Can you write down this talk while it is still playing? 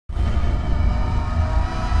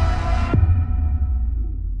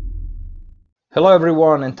Hello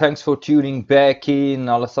everyone, and thanks for tuning back in.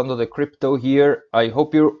 Alessandro the Crypto here. I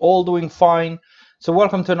hope you're all doing fine. So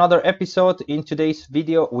welcome to another episode. In today's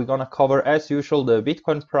video we're gonna cover, as usual, the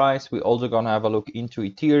Bitcoin price. We're also gonna have a look into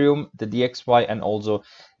Ethereum, the DXY, and also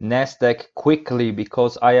Nasdaq quickly,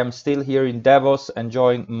 because I am still here in Davos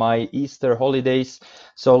enjoying my Easter holidays.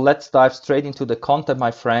 So let's dive straight into the content,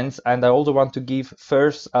 my friends. And I also want to give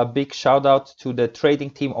first a big shout out to the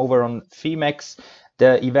trading team over on Phemex.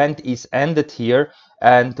 The event is ended here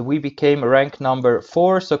and we became rank number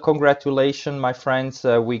 4. So congratulations, my friends.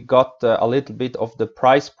 We got a little bit of the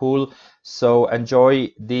prize pool. So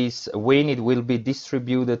enjoy this win. It will be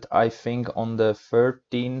distributed, I think, on the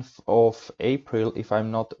 13th of April, if I'm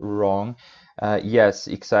not wrong. Yes,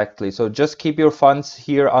 exactly. So just keep your funds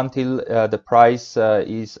here until the prize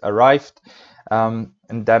is arrived. And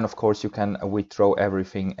then of course you can withdraw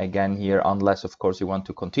everything again here, unless of course you want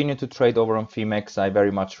to continue to trade over on Phemex. I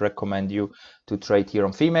very much recommend you to trade here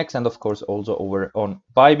on Phemex and of course also over on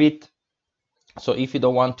Bybit. So if you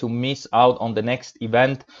don't want to miss out on the next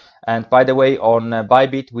event, and by the way, on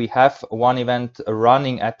Bybit we have one event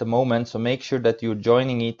running at the moment, so make sure that you're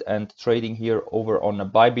joining it and trading here over on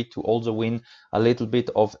Bybit to also win a little bit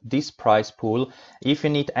of this prize pool. If you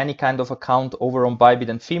need any kind of account over on Bybit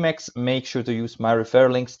and Phemex, make sure to use my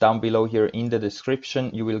referral links down below here in the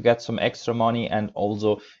description. You will get some extra money and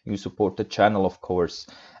also you support the channel, of course.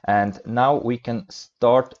 And now we can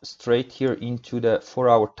start straight here into the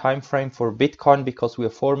 4-hour time frame for Bitcoin, because we are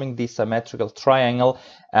forming this symmetrical triangle.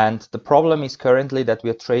 And the problem is currently that we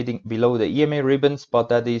are trading below the EMA ribbons, but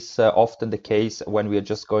that is often the case when we are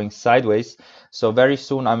just going sideways. So very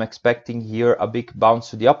soon I'm expecting here a big bounce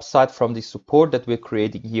to the upside from the support that we're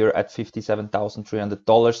creating here at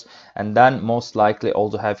 $57,300, and then most likely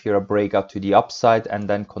also have here a breakout to the upside and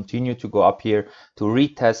then continue to go up here to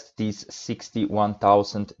retest these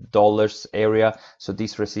 $61,000 area. So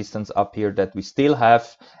this resistance up here that we still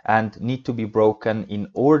have and need to be broken in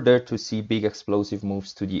order to see big explosive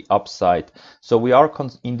moves to the upside. So we are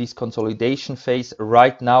in this consolidation phase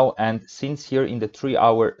right now, and since here in the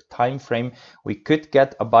 3-hour time frame we could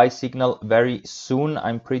get a buy signal very soon,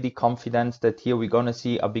 I'm pretty confident that here we're gonna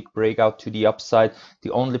see a big breakout to the upside.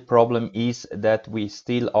 The only problem is that we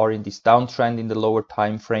still are in this downtrend in the lower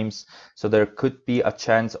time frames, so there could be a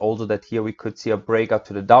chance also that here we could see a breakout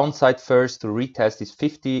to the downside first to retest this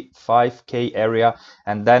 55k area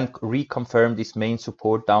and then reconfirm this main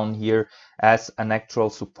support down here as an actual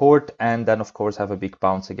support, and then of course have a big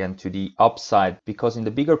bounce again to the upside, because in the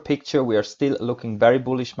bigger picture we are still looking very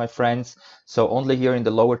bullish, my friends. So only here in the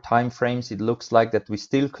lower time frames it looks like that we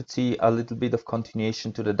still could see a little bit of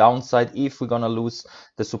continuation to the downside if we're gonna lose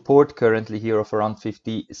the support currently here of around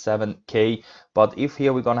 57k. But if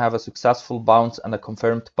here we're gonna have a successful bounce and a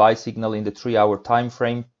confirmed buy signal in the 3-hour time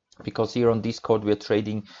frame, because here on Discord we are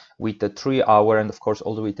trading with the 3-hour and of course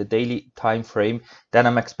also with the daily time frame, then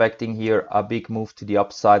I'm expecting here a big move to the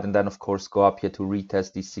upside and then of course go up here to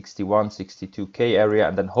retest this 62k area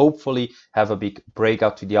and then hopefully have a big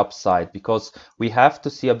breakout to the upside, because we have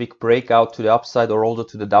to see a big breakout to the upside or also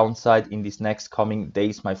to the downside in these next coming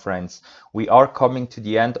days, my friends. We are coming to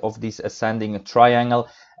the end of this ascending triangle,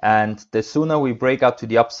 and the sooner we break out to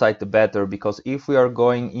the upside the better, because if we are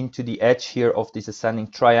going into the edge here of this ascending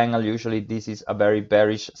triangle, usually this is a very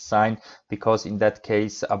bearish sign, because in that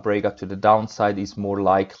case a breakout to the downside is more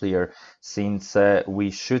likelier, since we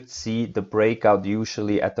should see the breakout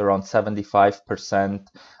usually at around 75%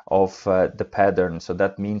 of the pattern. So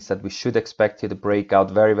that means that we should expect the breakout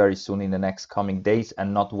very soon in the next coming days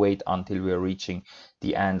and not wait until we are reaching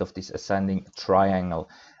the end of this ascending triangle.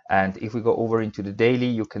 And if we go over into the daily,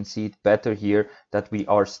 you can see it better here that we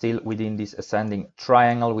are still within this ascending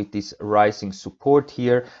triangle with this rising support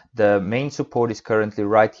here. The main support is currently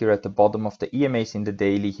right here at the bottom of the EMAs in the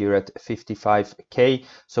daily here at 55k.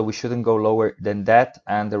 So we shouldn't go lower than that.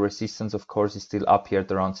 And the resistance, of course, is still up here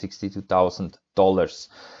at around $62,000.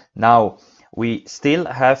 Now, we still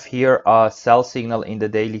have here a sell signal in the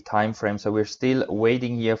daily time frame, so we're still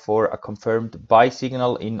waiting here for a confirmed buy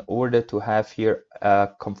signal in order to have here a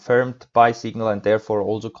confirmed buy signal and therefore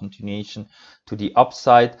also continuation to the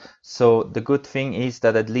upside. So the good thing is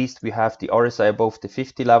that at least we have the RSI above the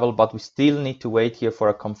 50 level, but we still need to wait here for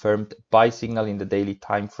a confirmed buy signal in the daily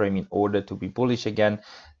time frame in order to be bullish again,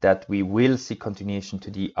 that we will see continuation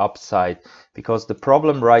to the upside. Because the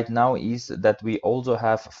problem right now is that we also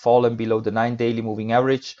have fallen below the 9 daily moving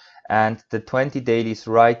average, and the 20 daily is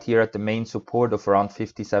right here at the main support of around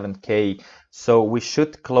 57k. So we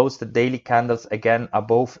should close the daily candles again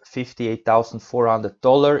above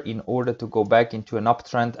 $58,400 in order to go back into an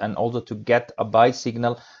uptrend and also to get a buy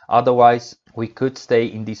signal. Otherwise we could stay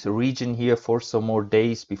in this region here for some more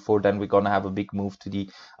days before then we're gonna have a big move to the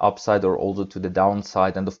upside or also to the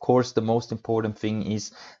downside. And of course the most important thing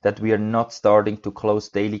is that we are not starting to close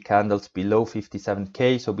daily candles below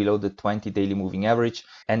 57k, so below the 20 daily moving average.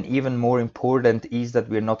 And even more important is that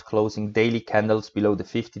we're not closing daily candles below the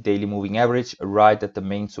 50 daily moving average, right at the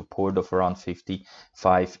main support of around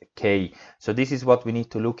 55k. So this is what we need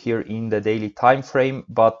to look here in the daily time frame.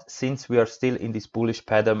 But since we are still in this bullish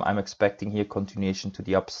pattern, I'm expecting here continuation to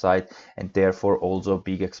the upside and therefore also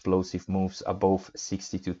big explosive moves above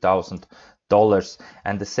 $62,000.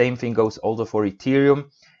 And the same thing goes also for Ethereum.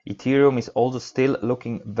 Ethereum is also still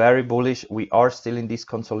looking very bullish. We are still in this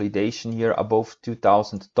consolidation here above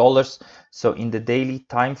 $2,000. So in the daily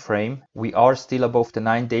time frame, we are still above the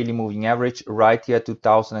 9 daily moving average right here at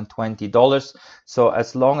 $2,020. So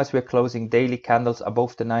as long as we're closing daily candles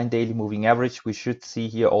above the 9 daily moving average, we should see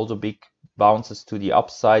here also big bounces to the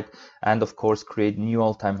upside and of course create new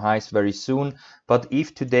all-time highs very soon. But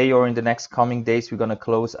if today or in the next coming days we're going to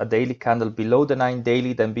close a daily candle below the 9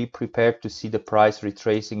 daily, then be prepared to see the price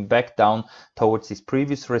retracing back down towards this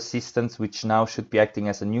previous resistance, which now should be acting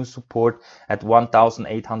as a new support at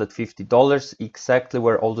 $1,850, exactly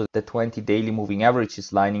where also the 20 daily moving average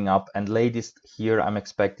is lining up. And latest here I'm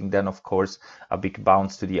expecting then of course a big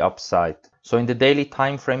bounce to the upside. So in the daily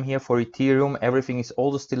time frame here for Ethereum, everything is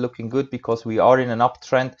also still looking good because we are in an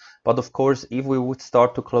uptrend. But of course, if we would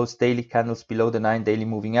start to close daily candles below the 9 daily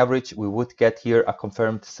moving average, we would get here a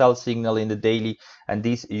confirmed sell signal in the daily. And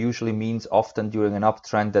this usually means often during an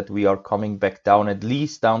uptrend that we are coming back down, at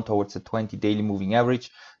least down towards the 20 daily moving average,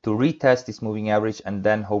 to retest this moving average and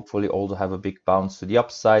then hopefully also have a big bounce to the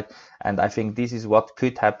upside. And I think this is what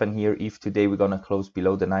could happen here if today we're going to close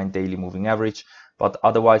below the 9 daily moving average. But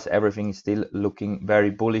otherwise everything is still looking very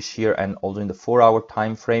bullish here. And also in the 4-hour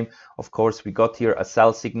time frame, of course, we got here a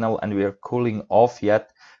sell signal and we are cooling off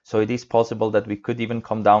yet. So it is possible that we could even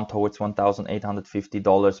come down towards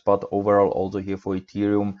 $1,850. But overall also here for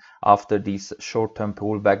Ethereum, after this short-term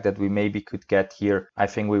pullback that we maybe could get here, I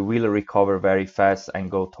think we will recover very fast and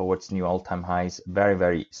go towards new all-time highs very,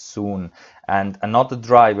 very soon. And another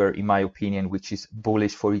driver, in my opinion, which is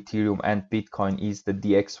bullish for Ethereum and Bitcoin is the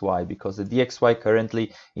DXY, because the DXY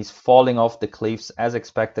currently is falling off the cliffs as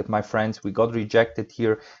expected, my friends. We got rejected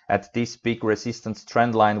here at this big resistance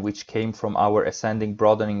trend line, which came from our ascending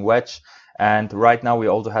broadening wedge. And right now we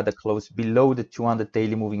also had a close below the 200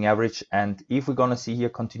 daily moving average. And if we're going to see here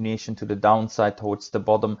continuation to the downside towards the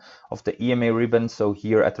bottom of the EMA ribbon, so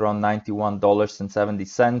here at around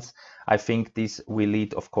 $91.70, I think this will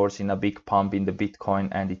lead, of course, in a big pump in the Bitcoin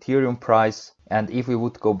and Ethereum price. And if we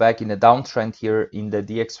would go back in a downtrend here in the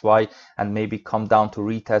DXY and maybe come down to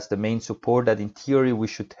retest the main support that in theory we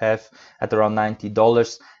should have at around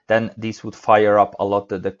 $90, then this would fire up a lot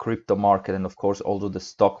the crypto market and of course also the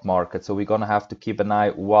stock market. So we're gonna have to keep an eye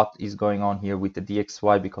what is going on here with the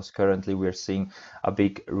DXY, because currently we're seeing a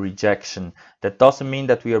big rejection. That doesn't mean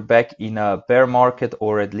that we are back in a bear market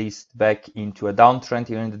or at least back into a downtrend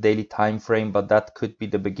here in the daily time frame, but that could be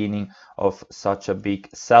the beginning of such a big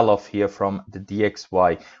sell-off here from the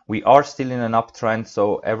DXY. We are still in an uptrend,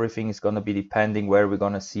 so everything is going to be depending where we're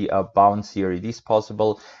going to see a bounce here. It is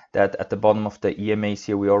possible that at the bottom of the EMAs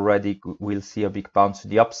here we already will see a big bounce to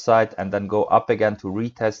the upside and then go up again to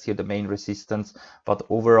retest here the main resistance. But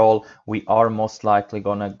overall we are most likely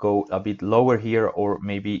gonna go a bit lower here or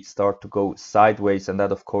maybe start to go sideways, and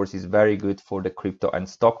that of course is very good for the crypto and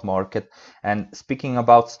stock market. And speaking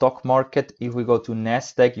about stock market, if we go to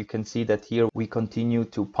Nasdaq, you can see that here we continue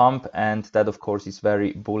to pump, and that of course is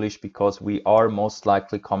very bullish because we are most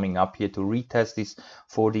likely coming up here to retest this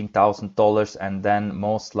 $14,000 and then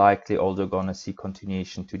most likely also gonna see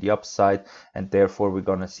continuation to the upside, and therefore we're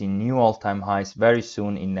gonna see new all-time highs very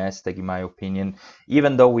soon in Nasdaq, in my opinion.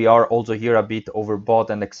 Even though we are also here a bit overbought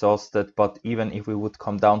and exhausted, but even if we would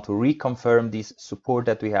come down to reconfirm this support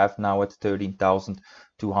that we have now at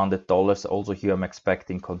 $13,200, also here I'm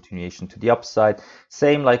expecting continuation to the upside,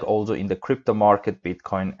 same like also in the crypto market,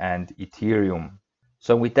 Bitcoin and Ethereum.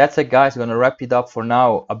 So with that said, guys, I'm gonna wrap it up for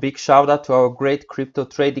now. A big shout out to our great crypto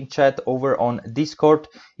trading chat over on Discord.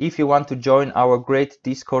 If you want to join our great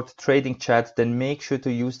Discord trading chat, then make sure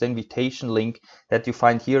to use the invitation link that you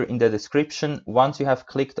find here in the description. Once you have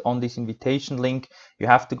clicked on this invitation link, you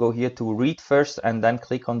have to go here to read first and then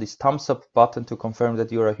click on this thumbs up button to confirm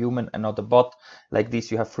that you're a human and not a bot. Like this,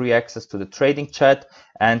 you have free access to the trading chat.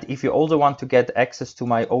 And if you also want to get access to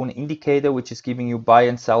my own indicator, which is giving you buy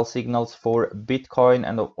and sell signals for Bitcoin,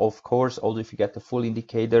 and of course also if you get the full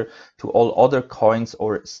indicator to all other coins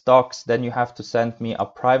or stocks, then you have to send me a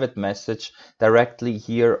private message directly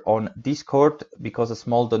here on Discord, because a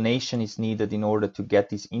small donation is needed in order to get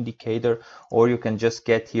this indicator, or you can just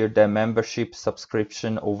get here the membership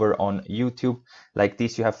subscription over on YouTube. Like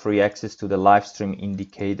this, you have free access to the live stream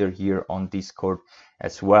indicator here on Discord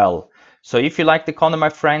as well. So if you like the content, my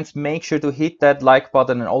friends, make sure to hit that like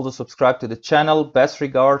button and also subscribe to the channel. Best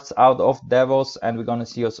regards out of Davos, and we're gonna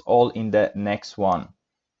see us all in the next one.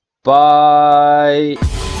 Bye.